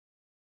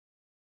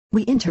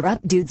We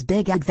interrupt dude's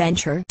big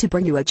adventure to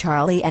bring you a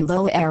Charlie and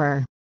Lola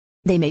error.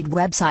 They made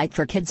website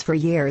for kids for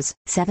years,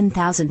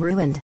 7,000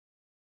 ruined.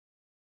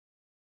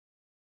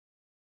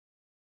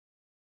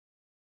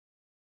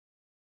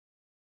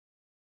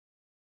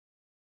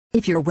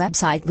 If your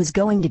website was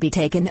going to be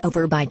taken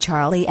over by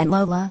Charlie and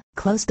Lola,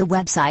 close the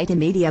website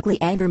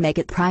immediately and or make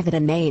it private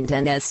and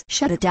maintenance.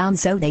 Shut it down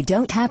so they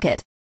don't hack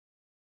it.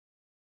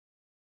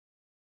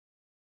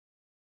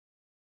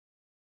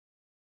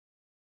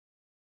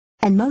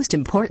 And most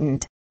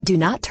important, do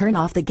not turn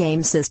off the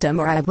game system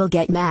or I will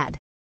get mad.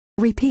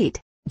 Repeat,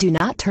 do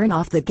not turn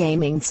off the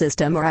gaming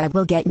system or I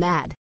will get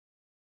mad.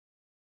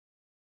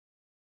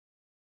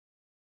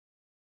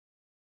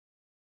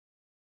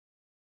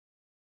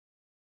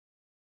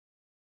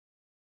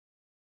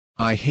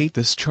 I hate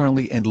this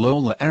Charlie and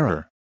Lola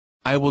error.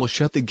 I will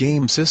shut the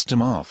game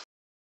system off.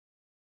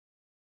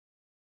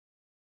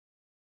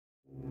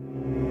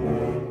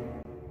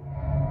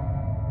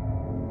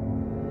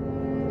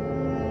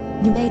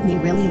 You made me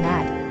really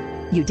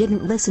mad. You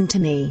didn't listen to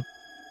me.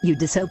 You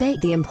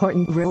disobeyed the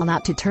important rule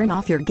not to turn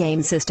off your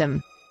game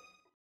system.